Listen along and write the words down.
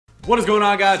What is going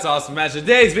on, guys? It's Awesome Match.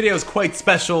 Today's video is quite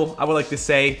special, I would like to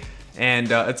say,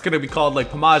 and it's gonna be called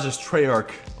like Pamaj's Treyarch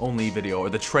only video,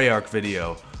 or the Treyarch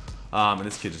video. And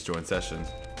this kid just joined session.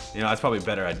 You know, it's probably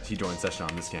better he joined session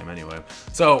on this game anyway.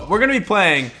 So we're gonna be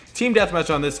playing team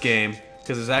deathmatch on this game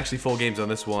because there's actually full games on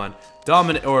this one.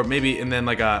 Or maybe, and then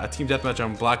like a team deathmatch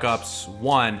on Black Ops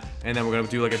 1, and then we're gonna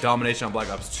do like a domination on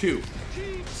Black Ops 2.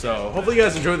 So hopefully you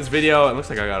guys enjoyed this video. It looks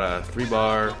like I got a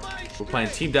 3-bar. We're playing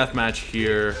team deathmatch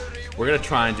here. We're gonna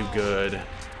try and do good.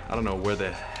 I don't know where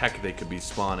the heck they could be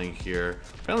spawning here.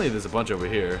 Apparently there's a bunch over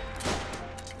here.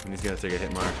 And he's gonna take a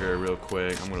hit marker real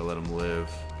quick. I'm gonna let him live.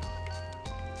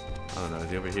 I don't know, is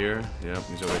he over here? Yep,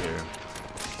 he's over here.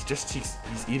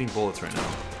 He's eating bullets right now.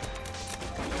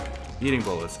 Eating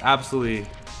bullets. Absolutely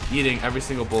eating every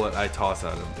single bullet I toss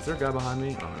at him. Is there a guy behind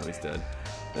me? Oh no, he's dead.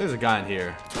 There's a guy in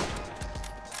here.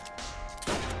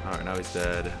 Alright, now he's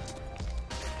dead.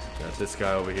 Got this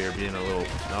guy over here being a little...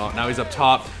 No, now he's up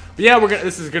top. But yeah,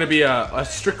 this is gonna be a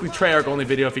strictly Treyarch only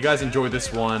video. If you guys enjoyed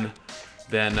this one,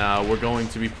 then we're going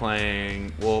to be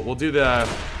playing... We'll do the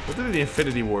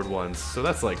Infinity Ward ones. So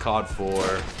that's like COD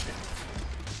 4.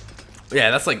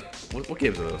 Yeah, that's like... What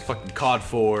games are those? Fucking COD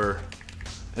 4,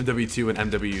 MW2,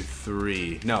 and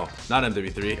MW3. No, not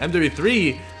MW3.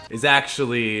 MW3 is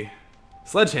actually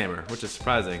Sledgehammer, which is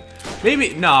surprising.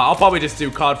 Maybe... No, I'll probably just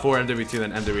do COD 4, MW2,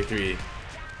 then MW3.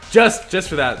 Just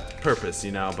for that purpose,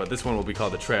 you know, but this one will be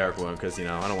called the Treyarch one because, you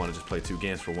know, I don't want to just play 2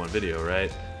 games for one video,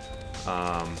 right?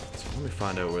 So let me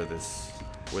find out where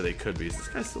they could be. Is this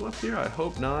guy still up here? I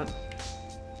hope not.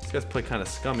 This guy's play kind of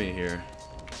scummy here.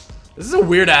 This is a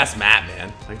weird ass map,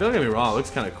 man. Like, don't get me wrong, it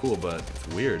looks kind of cool, but it's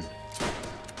weird.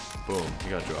 Boom, he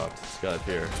got dropped. This guy up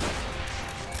here.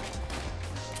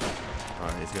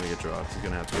 Alright, he's gonna get dropped. He's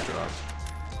gonna have to get dropped.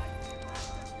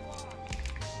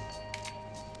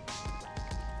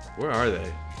 Where are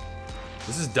they?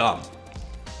 This is dumb.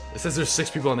 It says there's 6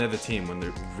 people on the other team when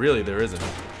there isn't.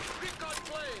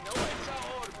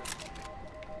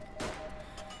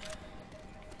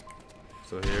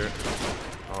 So here,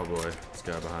 oh boy, this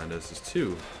guy behind us. There's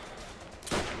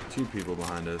two people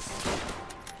behind us.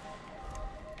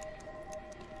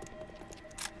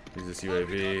 Use this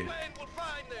UAV.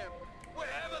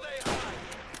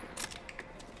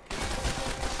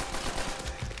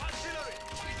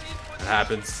 It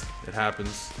happens. It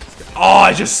happens. Oh,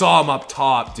 I just saw him up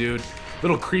top, dude.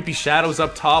 Little creepy shadows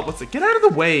up top. What's it? Get out of the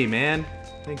way, man.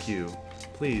 Thank you.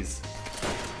 Please.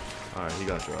 Alright, he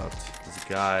got dropped. There's a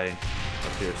guy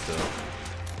up here still.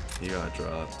 He got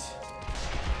dropped.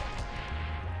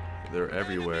 They're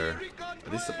everywhere. Are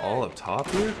these all up top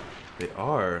here? They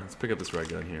are. Let's pick up this red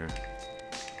gun here.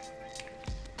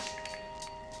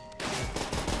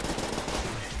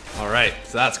 Alright,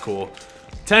 so that's cool.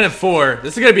 10 and 4.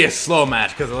 This is gonna be a slow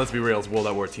match because let's be real, it's World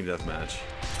at War Team Deathmatch.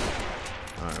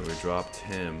 Alright, we dropped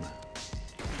him.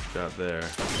 Got there.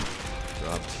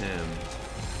 Dropped him.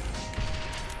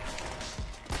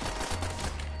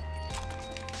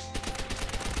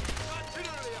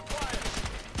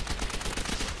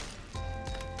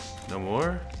 No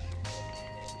more?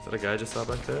 Is that a guy I just saw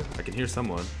back there? I can hear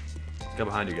someone. Guy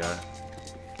behind you, guy.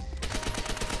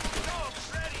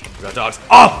 We got dogs.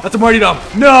 Oh, that's a martyrdom.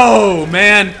 No,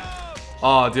 man.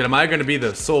 Oh, dude, am I going to be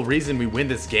the sole reason we win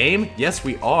this game? Yes,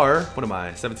 we are. What am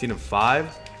I? 17 and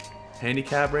 5?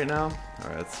 Handicap right now? All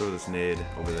right, let's throw this nade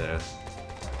over there.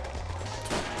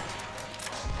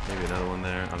 Maybe another one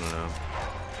there. I don't know.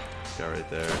 This guy right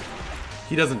there.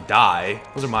 He doesn't die.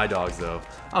 Those are my dogs, though.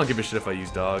 I don't give a shit if I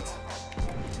use dogs.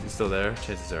 He's still there?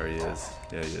 Chances are he is.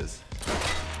 Yeah, he is.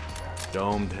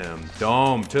 Domed him.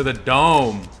 Dome to the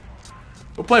dome.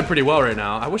 We're playing pretty well right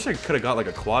now. I wish I could have got like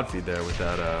a quad feed there with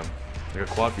that, like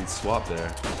a quad feed swap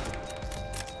there.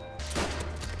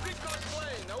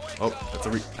 Oh, that's a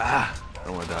I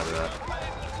don't want to die to that.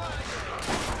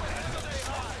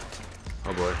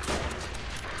 Oh boy.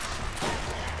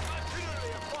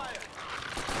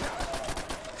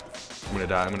 I'm gonna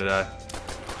die, I'm gonna die.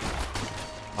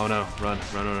 Oh no, run,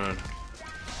 run, run, run.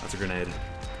 That's a grenade.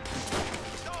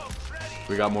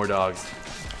 We got more dogs.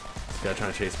 Guy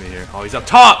trying to chase me here. Oh, he's up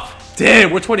top!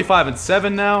 Damn, we're 25 and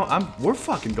 7 now. We're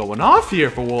fucking going off here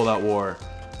for World at War.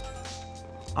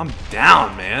 I'm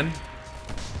down, man.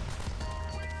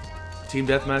 Team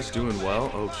deathmatch doing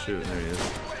well. Oh shoot, there he is.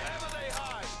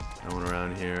 No one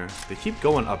around here. They keep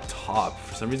going up top.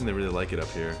 For some reason, they really like it up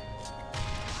here.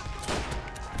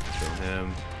 Show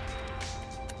him.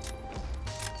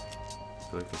 I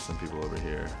feel like there's some people over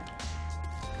here.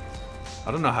 I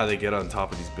don't know how they get on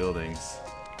top of these buildings.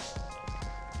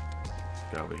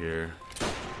 Get over here.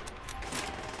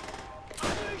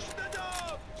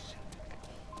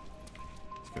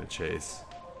 He's gonna chase.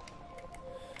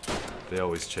 They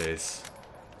always chase.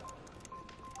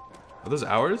 Are those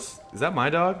ours? Is that my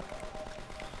dog?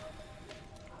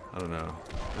 I don't know.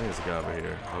 I think there's a guy over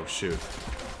here. Oh, shoot.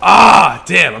 Ah,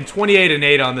 damn. I'm 28 and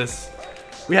 8 on this.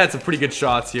 We had some pretty good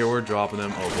shots here. We're dropping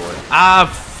them. Oh, boy. Ah,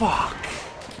 fuck.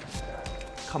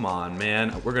 Come on,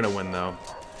 man. We're going to win, though.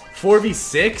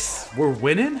 4v6? We're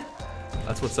winning?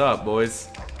 That's what's up, boys.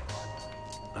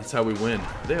 That's how we win.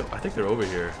 I think they're over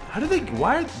here. How do they...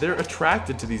 Why are... They're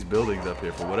attracted to these buildings up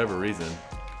here for whatever reason.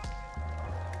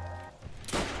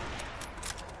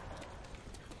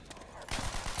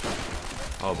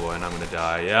 Oh boy, and I'm gonna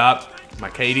die. Yep. My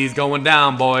KD's going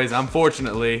down, boys.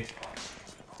 Unfortunately.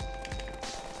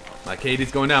 My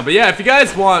KD's going down. But yeah, if you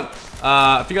guys want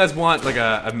like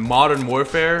a Modern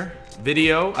Warfare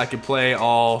video, I could play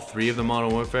all 3 of the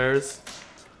Modern Warfares.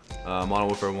 Modern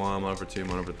Warfare 1, Modern Warfare 2,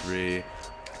 Modern Warfare 3.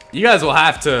 You guys will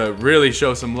have to really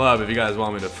show some love if you guys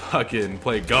want me to fucking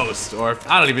play Ghost. Or if,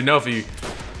 I don't even know if you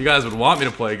guys would want me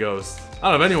to play Ghost. I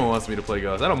don't know if anyone wants me to play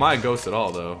Ghost. I don't mind Ghost at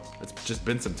all, though. It's just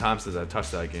been some time since I've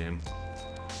touched that game.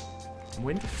 I'm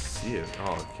waiting to see it.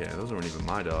 Oh, okay. Those weren't even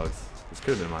my dogs. This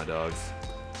could have been my dogs.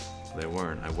 They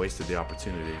weren't. I wasted the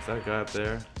opportunity. Is that a guy up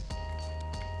there?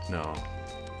 No.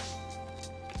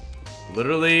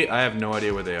 Literally, I have no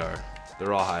idea where they are.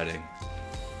 They're all hiding.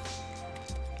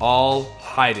 All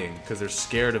hiding because they're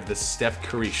scared of this Steph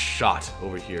Curry shot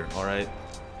over here. All right.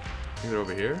 I think they're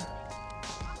over here.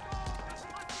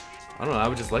 I don't know. I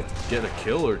would just like to get a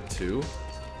kill or 2.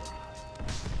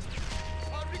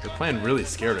 They're playing really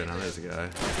scared right now. There's a guy.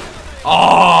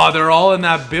 Oh, they're all in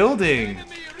that building.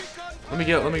 Let me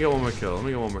get one more kill. Let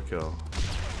me get one more kill.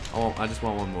 I just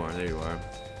want one more. There you are.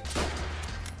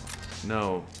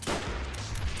 No.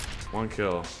 1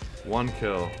 kill. 1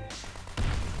 kill.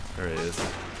 There it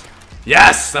is.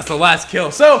 Yes! That's the last kill.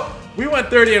 So, we went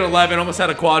 30 and 11. Almost had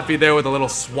a quad feed there with a little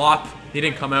swap. He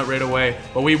didn't come out right away.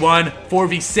 But we won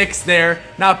 4v6 there.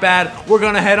 Not bad. We're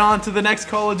going to head on to the next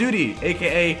Call of Duty,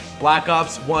 a.k.a. Black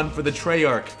Ops 1 for the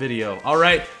Treyarch video.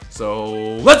 Alright, so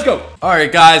let's go!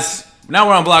 Alright, guys. Now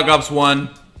we're on Black Ops 1.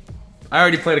 I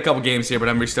already played a couple games here, but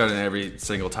I'm restarting every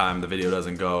single time the video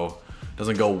doesn't go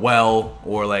well,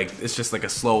 or like it's just like a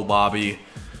slow lobby.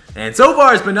 And so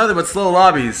far it's been nothing but slow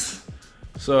lobbies.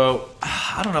 So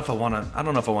I don't know if I want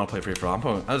to play free for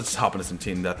all. I'll just hop into some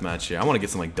team deathmatch here. I want to get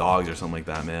some like dogs or something like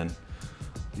that, man.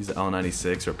 Use the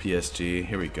L96 or PSG.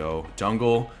 Here we go.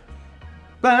 Jungle.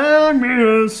 Bang me,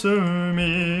 answer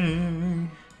me.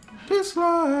 Just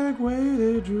like way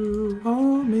they drew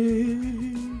on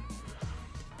me.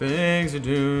 Things you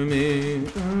do me.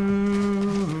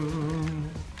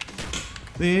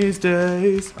 These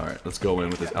days. All right, let's go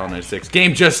in with this L96.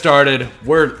 Game just started.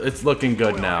 It's looking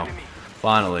good now.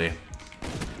 Finally.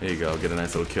 There you go. Get a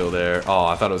nice little kill there. Oh,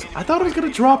 I thought it was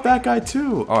gonna drop that guy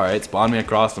too. All right, spawn me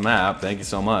across the map. Thank you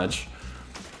so much.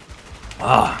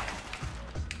 Ah.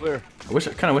 Clear. I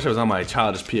kind of wish I was on my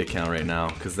Childish P account right now,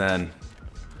 because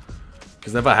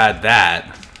if I had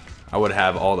that, I would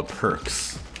have all the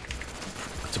perks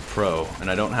to pro, and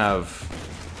I don't have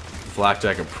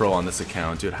Blackjack and Pro on this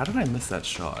account. Dude, how did I miss that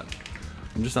shot?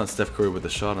 I'm just not Steph Curry with the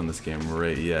shot on this game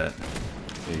right yet.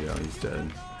 There you go, he's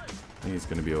dead. I think he's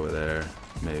gonna be over there,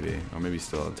 maybe. Or maybe he's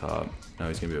still on top. No,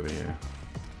 he's gonna be over here.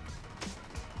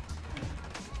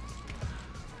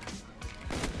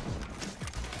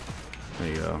 There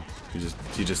you go.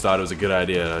 He just thought it was a good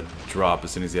idea to drop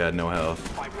as soon as he had no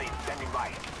health. Alright,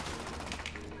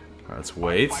 let's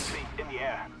wait.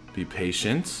 Be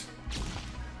patient.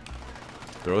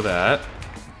 Throw that.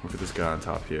 Look at this guy on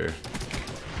top here.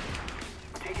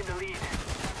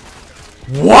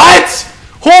 What?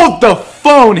 Hold the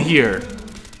phone here.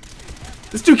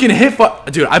 This dude can hit.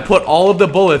 Dude, I put all of the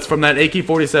bullets from that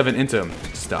AK-47 into him.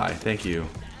 Just die. Thank you.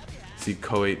 See,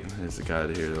 Coit. There's the guy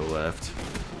here to the left.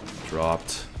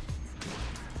 Dropped.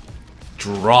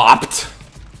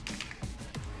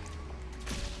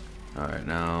 Alright,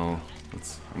 now.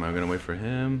 Am I gonna wait for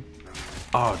him?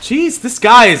 Oh, jeez. This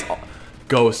guy is.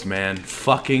 Ghost, man.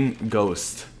 Fucking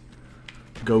ghost.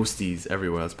 Ghosties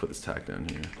everywhere. Let's put this tack down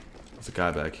here. There's a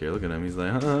guy back here. Look at him. He's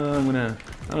like, I'm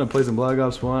gonna play some Black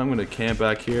Ops 1. I'm gonna camp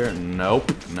back here.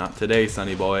 Nope. Not today,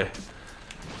 sonny boy.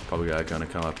 Probably gonna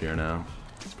come up here now.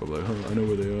 He's probably like, oh, I know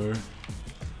where they are.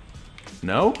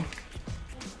 No?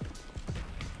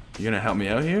 You gonna help me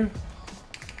out here?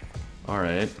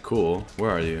 Alright, cool.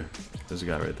 Where are you? There's a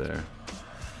guy right there.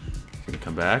 He's gonna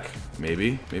come back?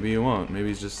 Maybe. Maybe he won't. Maybe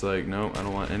he's just like, no, I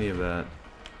don't want any of that.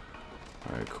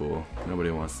 Alright, cool. Nobody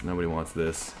wants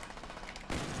this.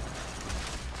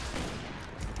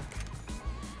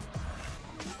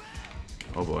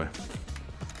 Oh boy.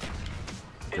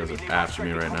 You guys are after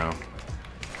me right now.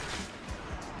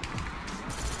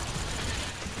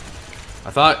 I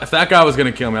thought if that guy was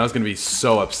gonna kill me, I was gonna be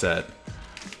so upset.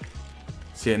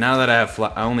 See, now that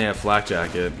I only have flak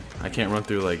jacket, I can't run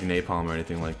through like napalm or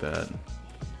anything like that.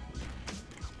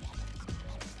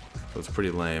 So it's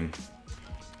pretty lame.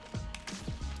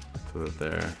 Put it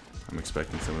there. I'm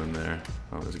expecting someone there.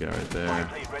 Oh, there's a guy right there.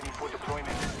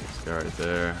 This guy right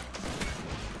there.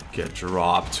 Get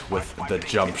dropped with the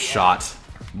jump shot,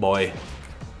 boy.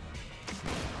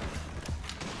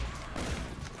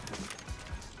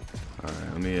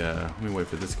 Alright, let me wait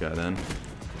for this guy then.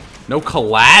 No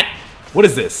collat? What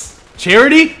is this?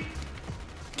 Charity?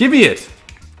 Give me it!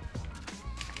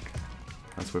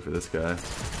 Let's wait for this guy.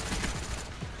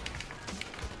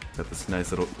 Got this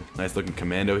nice looking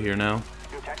commando here now.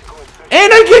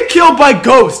 And I get killed by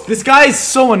Ghost! This guy is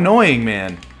so annoying,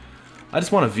 man. I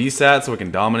just want a VSAT so we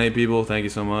can dominate people. Thank you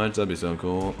so much. That'd be so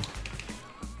cool.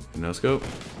 No scope.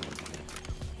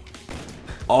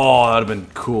 Oh, that'd have been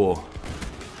cool.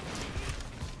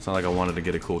 It's not like I wanted to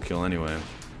get a cool kill anyway.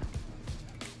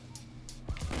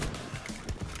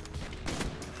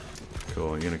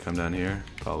 Cool, you gonna come down here?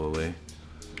 Probably.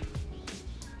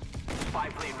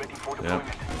 Yep.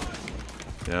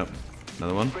 Yep.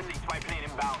 Another one?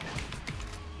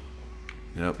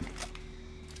 Yep.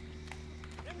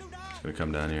 Just gonna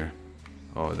come down here.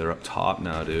 Oh, they're up top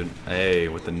now, dude. Hey,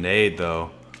 with the nade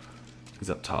though. He's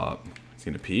up top. He's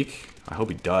gonna peek? I hope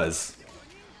he does.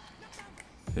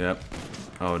 Yep.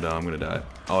 Oh no, I'm gonna die.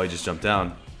 Oh, he just jumped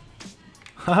down.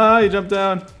 Haha, he jumped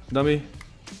down. Dummy.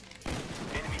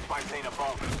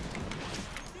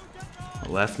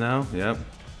 Left now? Yep.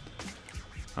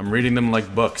 I'm reading them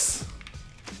like books.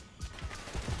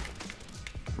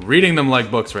 Reading them like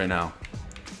books right now.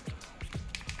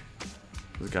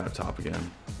 There's a guy up top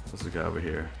again. There's a guy over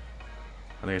here.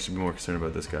 I think I should be more concerned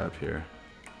about this guy up here.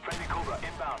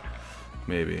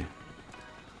 Maybe.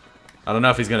 I don't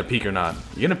know if he's gonna peek or not.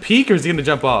 You gonna peek or is he gonna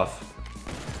jump off?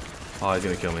 Oh, he's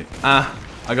gonna kill me. Ah,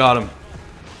 I got him.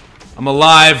 I'm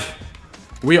alive.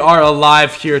 We are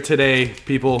alive here today,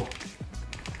 people.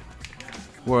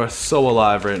 We're so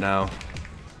alive right now.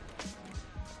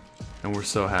 And we're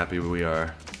so happy we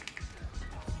are.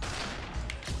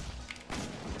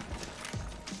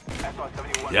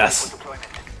 Yes!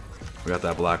 We got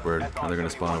that blackbird. Now they're gonna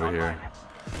spawn over here.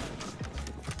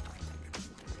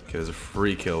 Okay, there's a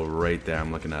free kill right there.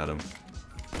 I'm looking at him.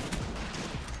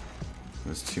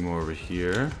 There's two more over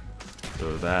here.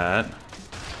 Throw that.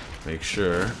 Make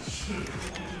sure.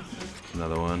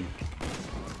 Another one.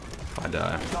 If I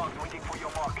die.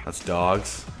 That's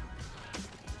dogs.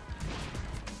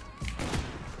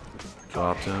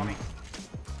 Dropped him.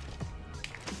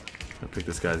 I'll pick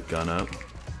this guy's gun up.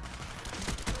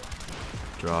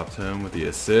 Dropped him with the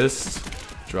assist.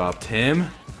 Dropped him.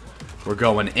 We're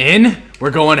going in. We're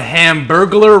going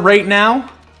hamburglar right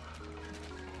now.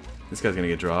 This guy's gonna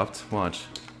get dropped. Watch.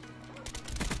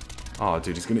 Oh,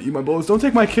 dude, he's gonna eat my bullets. Don't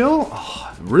take my kill.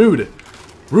 Oh, rude.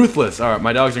 Ruthless. Alright,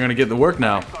 my dogs are gonna get the work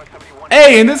now.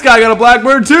 Hey, and this guy got a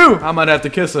blackbird too. I might have to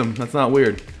kiss him. That's not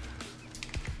weird.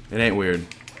 It ain't weird.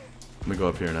 Let me go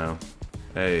up here now.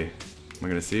 Hey, am I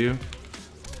gonna see you?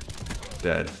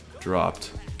 Dead.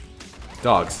 Dropped.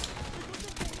 Dogs.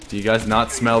 Do you guys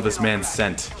not smell this man's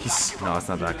scent? No, it's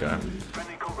not that guy.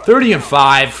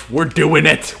 30-5. We're doing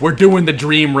it. We're doing the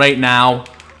dream right now.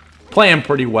 Playing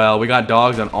pretty well. We got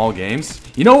dogs on all games.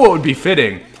 You know what would be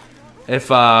fitting?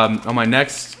 If on my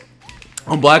next...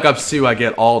 On Black Ops 2, I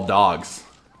get all dogs.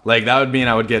 Like, that would mean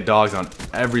I would get dogs on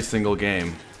every single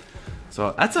game.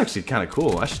 So, that's actually kind of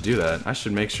cool. I should do that. I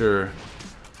should make sure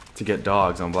to get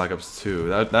dogs on Black Ops 2.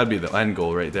 That'd be the end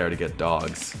goal right there, to get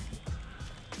dogs.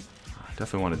 I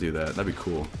definitely want to do that. That'd be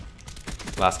cool.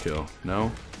 Last kill. No?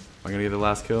 Am I going to get the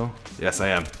last kill? Yes, I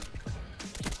am.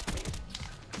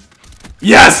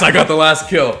 Yes! I got the last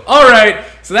kill. Alright!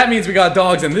 So that means we got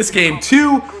dogs in this game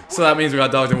too. So that means we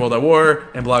got dogs in World at War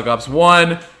and Black Ops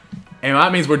 1. And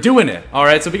that means we're doing it.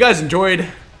 Alright, so if you guys enjoyed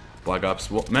Black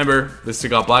Ops, well, remember, this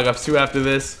got Black Ops 2 after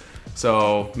this.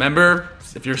 So remember,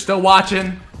 if you're still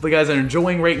watching, hopefully you guys are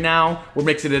enjoying right now. We're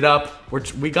mixing it up. I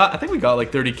think we got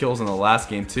like 30 kills in the last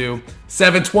game too.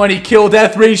 720 kill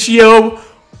death ratio.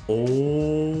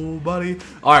 Oh, buddy.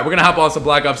 Alright, we're gonna hop on some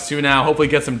Black Ops 2 now. Hopefully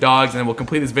get some dogs, and then we'll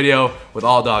complete this video with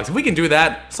all dogs. If we can do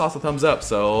that, sauce a thumbs up.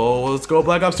 So let's go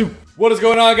Black Ops 2. What is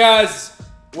going on, guys?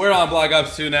 We're on Black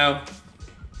Ops 2 now.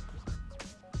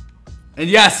 And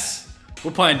yes,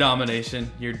 we're playing domination.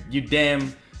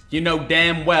 You know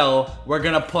damn well we're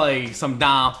gonna play some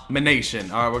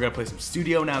domination. Alright, we're gonna play some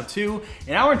studio now too.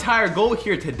 And our entire goal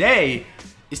here today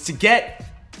is to get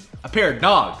a pair of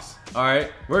dogs. All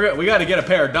right, we got to get a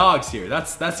pair of dogs here.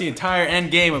 That's the entire end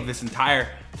game of this entire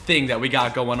thing. thing that we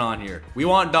got going on here. We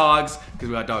want dogs, because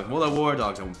we got dogs in World at War,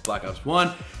 dogs in Black Ops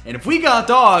 1. And if we got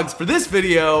dogs for this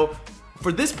video,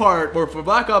 for this part, or for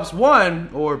Black Ops 1,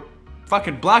 or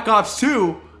fucking Black Ops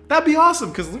 2, that'd be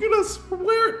awesome, because look at us, we're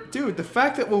wearing, dude, the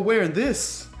fact that we're wearing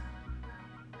this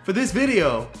for this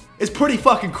video is pretty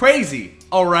fucking crazy,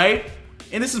 alright?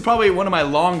 And this is probably one of my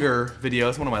longer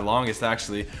videos, one of my longest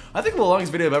actually. I think the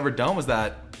longest video I've ever done was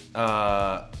that,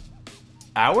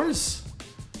 hours?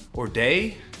 Or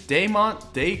day? I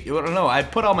don't know, I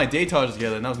put all my daytages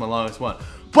together and that was my longest one.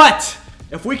 But,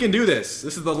 if we can do this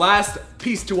is the last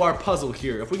piece to our puzzle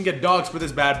here. If we can get dogs for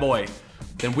this bad boy,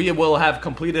 then we will have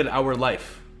completed our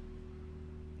life.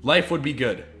 Life would be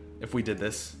good if we did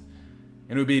this.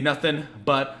 And it would be nothing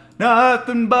but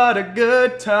a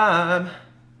good time.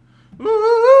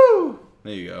 Woo!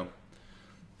 There you go.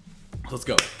 Let's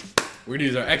go. We're gonna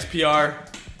use our XPR.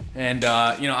 And,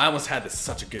 you know, I almost had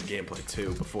such a good gameplay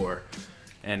too before.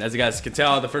 And as you guys can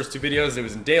tell, the first two videos, it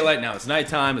was in daylight, now it's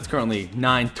nighttime. It's currently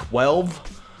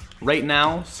 9:12 right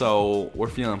now, so we're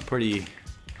feeling pretty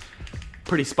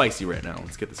spicy right now.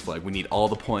 Let's get this flag. We need all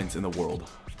the points in the world.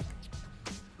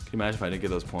 Can you imagine if I didn't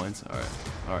get those points?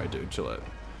 Alright, dude, chill out.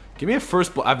 Give me a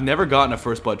first blood. I've never gotten a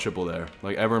first blood triple there,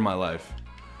 like ever in my life.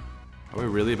 Are we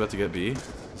really about to get B?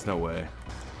 There's no way.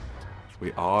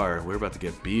 We are. We're about to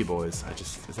get B, boys.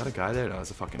 Is that a guy there? No, it's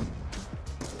a fucking...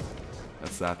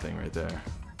 That's that thing right there.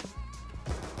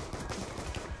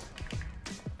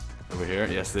 Over here?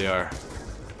 Yes, they are.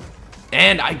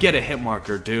 And I get a hit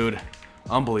marker, dude.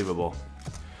 Unbelievable.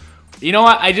 You know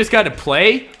what? I just got to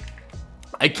play.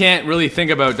 I can't really think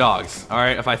about dogs.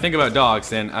 Alright? If I think about dogs,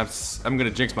 then I'm going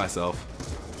to jinx myself.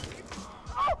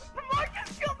 Oh, Pamaj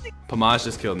just killed me! Pamaj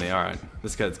just killed me. Alright.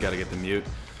 This guy's got to get the mute.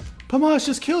 Pamaj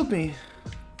just killed me.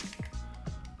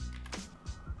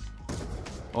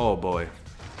 Oh boy.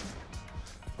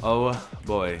 Oh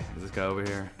boy. Is this guy over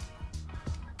here?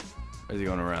 Or is he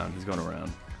going around? He's going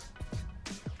around.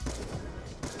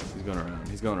 He's going around.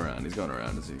 He's going around. He's going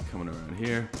around. Is he coming around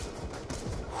here?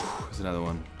 There's another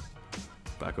one.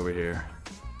 Back over here.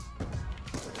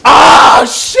 Ah,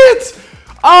 shit!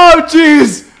 Oh,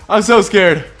 jeez! I'm so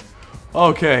scared.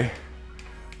 Okay.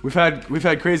 We've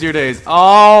had crazier days.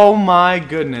 Oh my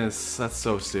goodness. That's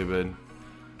so stupid.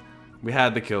 We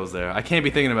had the kills there. I can't be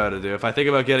thinking about it, dude. If I think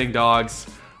about getting dogs,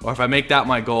 or if I make that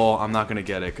my goal, I'm not gonna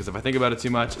get it. Because if I think about it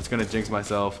too much, it's gonna jinx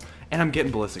myself. And I'm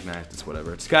getting ballistic knife. It's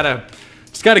whatever. Just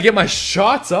gotta get my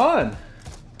shots on.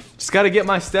 Just gotta get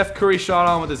my Steph Curry shot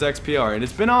on with his XPR. And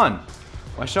it's been on.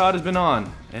 My shot has been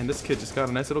on. And this kid just got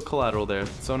a nice little collateral there.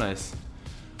 It's so nice.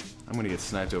 I'm gonna get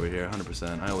sniped over here,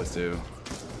 100%. I always do.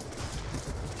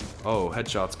 Oh,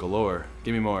 headshots galore.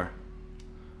 Give me more.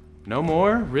 No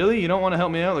more? Really? You don't want to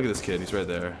help me out? Look at this kid. He's right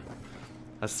there.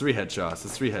 That's 3 headshots.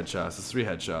 That's 3 headshots. That's 3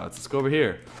 headshots. Let's go over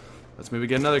here. Let's maybe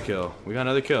get another kill. We got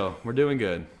another kill. We're doing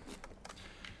good.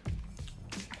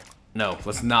 No,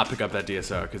 let's not pick up that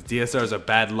DSR, because DSRs are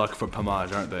bad luck for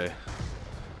Pamaj, aren't they?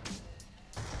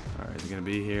 Alright, is he going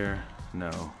to be here?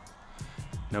 No.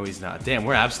 No, he's not. Damn,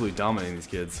 we're absolutely dominating these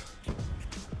kids.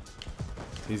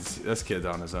 This kid's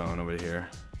on his own over here.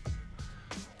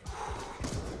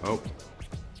 Oh.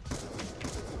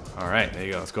 Alright, there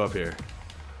you go. Let's go up here.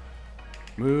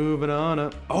 Moving on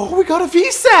up. Oh, we got a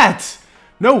VSAT!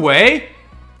 No way!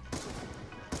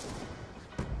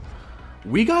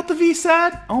 We got the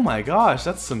VSAT? Oh my gosh,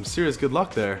 that's some serious good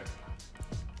luck there.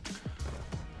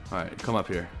 Alright, come up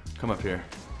here. Come up here.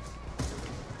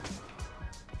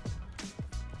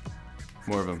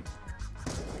 More of them.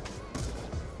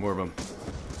 More of them.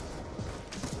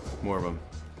 More of them.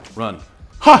 Run.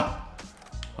 Ha!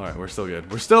 Alright, we're still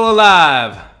good. We're still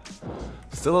alive!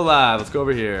 Still alive. Let's go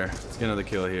over here. Let's get another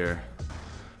kill here.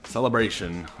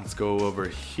 Celebration. Let's go over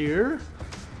here.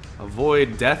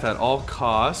 Avoid death at all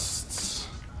costs.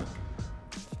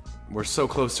 We're so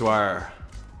close to our...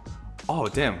 Oh,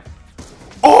 damn.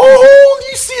 Oh,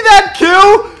 you see that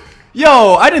kill?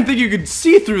 Yo, I didn't think you could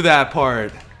see through that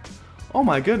part. Oh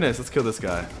my goodness. Let's kill this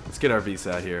guy. Let's get our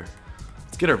VSAT here.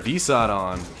 Let's get our VSAT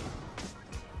on.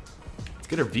 Let's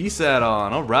get our VSAT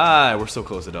on. Alright. We're so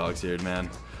close to dogs here, man.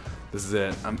 This is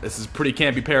it. This is a pretty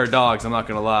campy pair of dogs, I'm not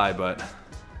gonna lie, but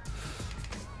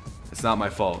it's not my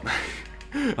fault.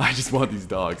 I just want these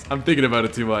dogs. I'm thinking about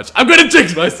it too much. I'm gonna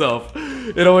jinx myself.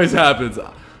 It always happens.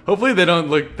 Hopefully they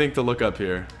don't think to look up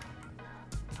here.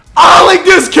 Oh, like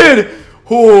this kid!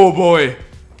 Oh boy,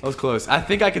 that was close. I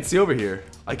think I can see over here.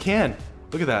 I can.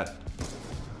 Look at that.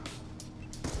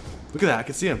 Look at that. I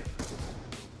can see him.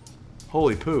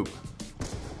 Holy poop.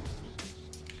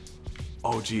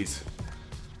 Oh jeez.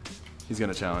 He's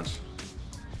gonna challenge.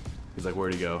 He's like,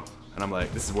 where'd he go? And I'm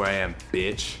like, this is where I am,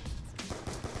 bitch.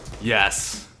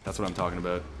 Yes, that's what I'm talking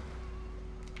about.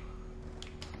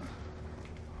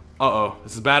 Uh-oh,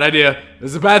 this is a bad idea.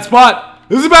 This is a bad spot.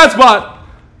 This is a bad spot.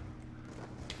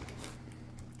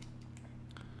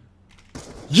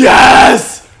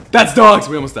 Yes! That's dogs.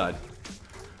 We almost died.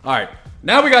 Alright,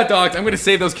 now we got dogs. I'm going to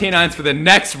save those canines for the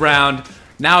next round.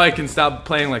 Now I can stop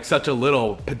playing like such a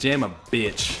little pajama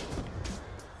bitch.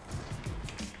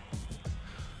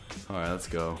 Alright, let's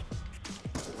go.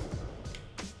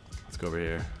 Let's go over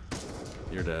here.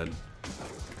 You're dead.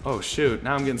 Oh shoot,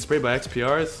 now I'm getting sprayed by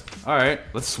XPRs? Alright,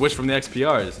 let's switch from the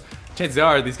XPRs. Chances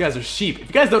are these guys are sheep. If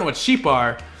you guys don't know what sheep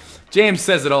are, James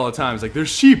says it all the time. He's like, they're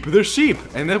sheep, they're sheep.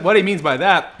 And what he means by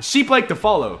that, sheep like to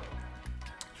follow.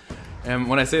 And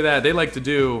when I say that, they like to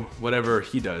do whatever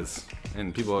he does.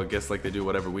 And people, I guess, like they do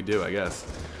whatever we do, I guess.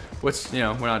 Which, you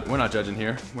know, we're not judging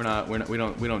here. We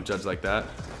don't judge like that.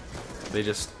 They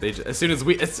just as soon as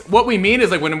it's what we mean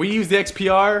is like when we use the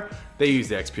XPR, they use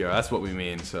the XPR. That's what we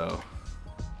mean, so.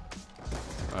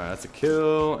 Alright, that's a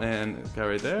kill, and guy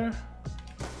right there.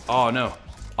 Oh no.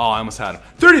 Oh, I almost had him.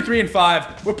 33 and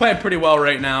 5. We're playing pretty well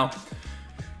right now.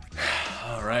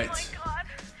 Alright.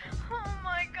 Oh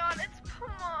my god, it's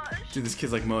Pamaj. Dude, this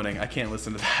kid's like moaning. I can't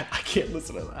listen to that. I can't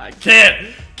listen to that. I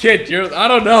can't. Kid, I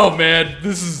don't know, man.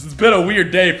 It's been a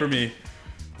weird day for me.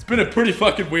 It's been a pretty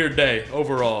fucking weird day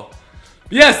overall.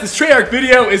 Yes, this Treyarch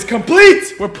video is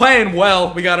complete. We're playing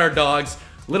well. We got our dogs.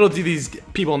 Little do these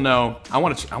people know, I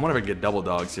want to get double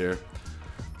dogs here.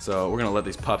 So we're gonna let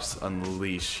these pups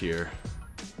unleash here.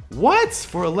 What?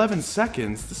 For 11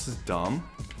 seconds? This is dumb.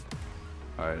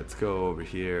 All right, let's go over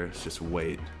here. Let's just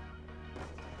wait.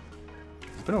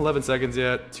 It's been 11 seconds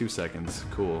yet. 2 seconds.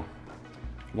 Cool.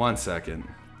 1 second.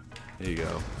 There you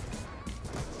go.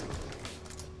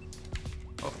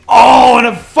 Oh, and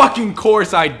of fucking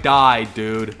course I died,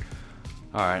 dude.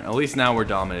 Alright, at least now we're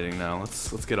dominating now.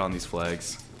 Let's get on these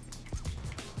flags.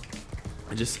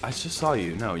 I just saw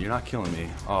you. No, you're not killing me.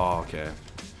 Oh, okay.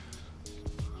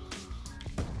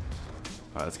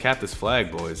 Alright, let's cap this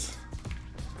flag, boys.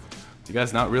 Do you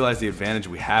guys not realize the advantage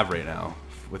we have right now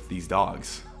with these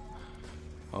dogs?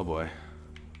 Oh boy.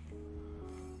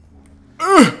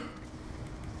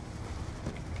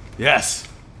 Yes!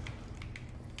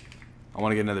 I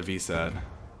want to get another VSAT.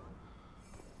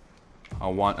 I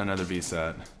want another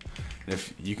VSAT.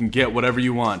 If you can get whatever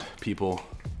you want, people,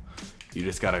 you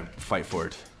just gotta fight for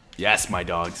it. Yes, my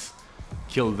dogs.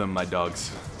 Kill them, my dogs.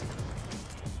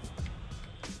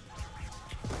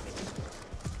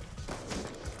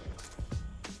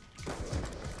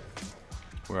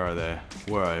 Where are they?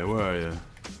 Where are you? Where are you?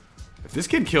 If this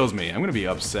kid kills me, I'm gonna be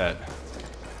upset.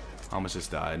 I almost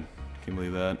just died. Can you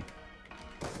believe that?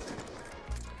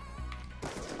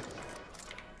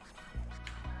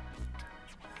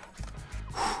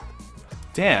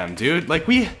 Damn, dude. Like,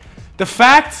 the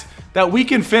fact that we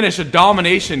can finish a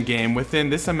domination game within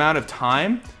this amount of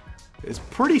time is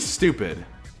pretty stupid.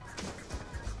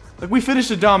 Like, we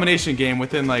finished a domination game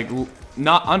within, like,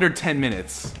 not under 10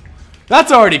 minutes.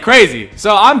 That's already crazy.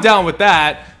 So I'm down with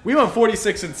that. We went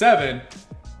 46 and 7.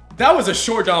 That was a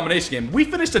short domination game. We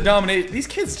finished a domination. These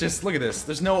kids just, look at this.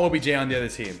 There's no OBJ on the other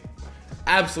team.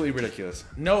 Absolutely ridiculous.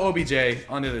 No OBJ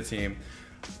on the other team.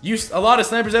 A lot of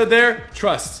snipers out there,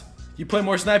 trust. You play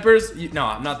more snipers,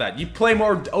 no, not that. You play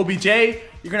more OBJ,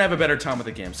 you're gonna have a better time with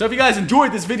the game. So if you guys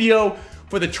enjoyed this video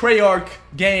for the Treyarch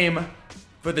game,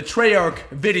 for the Treyarch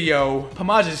video,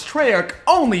 Pamaj's Treyarch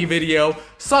only video,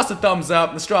 sauce a thumbs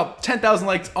up. Let's drop 10,000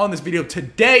 likes on this video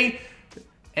today.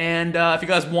 And if you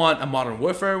guys want a Modern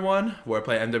Warfare one, where I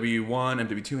play MW1,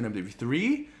 MW2, and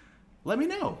MW3, let me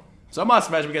know. So I'm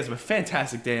awesome. You guys have a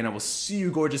fantastic day, and I will see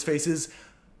you gorgeous faces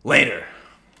later.